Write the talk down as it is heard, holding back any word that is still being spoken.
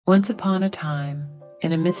Once upon a time,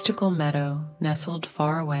 in a mystical meadow nestled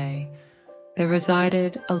far away, there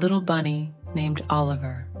resided a little bunny named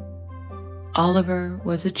Oliver. Oliver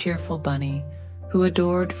was a cheerful bunny who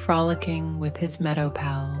adored frolicking with his meadow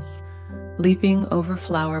pals, leaping over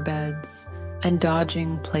flower beds and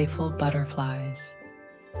dodging playful butterflies.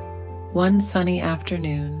 One sunny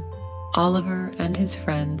afternoon, Oliver and his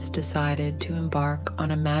friends decided to embark on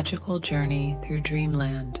a magical journey through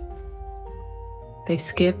dreamland. They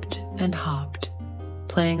skipped and hopped,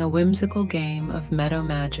 playing a whimsical game of meadow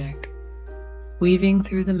magic, weaving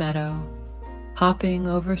through the meadow, hopping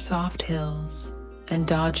over soft hills, and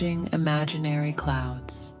dodging imaginary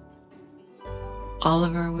clouds.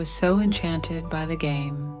 Oliver was so enchanted by the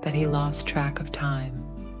game that he lost track of time.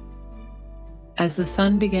 As the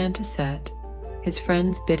sun began to set, his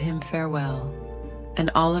friends bid him farewell,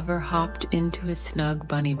 and Oliver hopped into his snug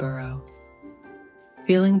bunny burrow.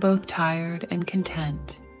 Feeling both tired and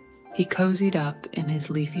content, he cozied up in his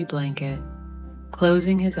leafy blanket,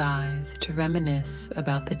 closing his eyes to reminisce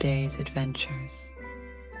about the day's adventures.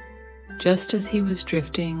 Just as he was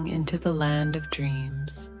drifting into the land of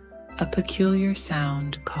dreams, a peculiar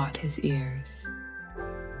sound caught his ears.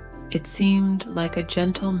 It seemed like a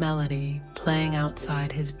gentle melody playing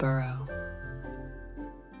outside his burrow.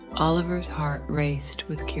 Oliver's heart raced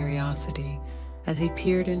with curiosity as he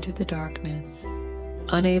peered into the darkness,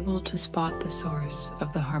 unable to spot the source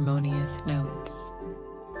of the harmonious notes.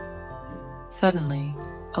 Suddenly,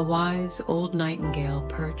 a wise old nightingale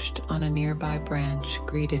perched on a nearby branch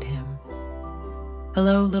greeted him.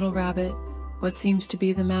 "Hello, little rabbit. What seems to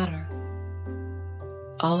be the matter?"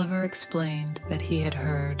 Oliver explained that he had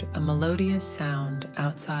heard a melodious sound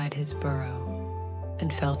outside his burrow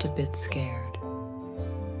and felt a bit scared.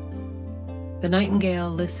 The nightingale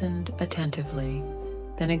listened attentively,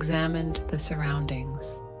 then examined the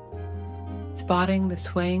surroundings. Spotting the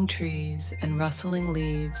swaying trees and rustling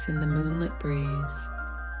leaves in the moonlit breeze,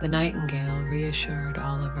 the nightingale reassured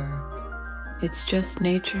Oliver. "It's just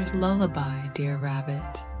nature's lullaby, dear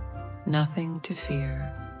rabbit. Nothing to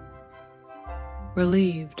fear."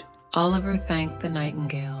 Relieved, Oliver thanked the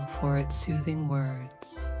nightingale for its soothing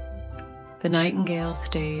words. The nightingale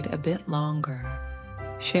stayed a bit longer,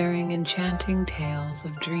 sharing enchanting tales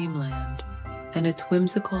of dreamland and its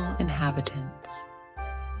whimsical inhabitants.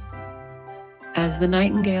 As the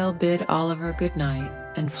nightingale bid Oliver good night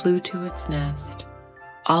and flew to its nest,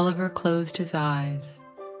 Oliver closed his eyes,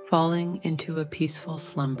 falling into a peaceful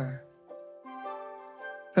slumber.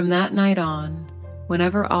 From that night on,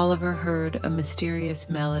 whenever Oliver heard a mysterious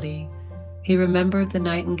melody, he remembered the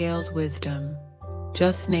nightingale's wisdom,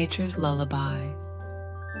 just nature's lullaby.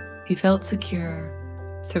 He felt secure,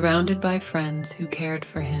 surrounded by friends who cared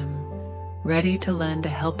for him, ready to lend a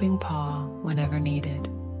helping paw whenever needed.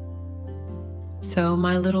 So,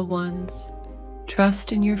 my little ones,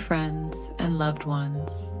 trust in your friends and loved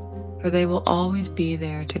ones, for they will always be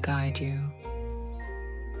there to guide you.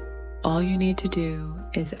 All you need to do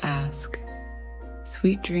is ask.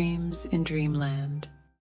 Sweet dreams in dreamland.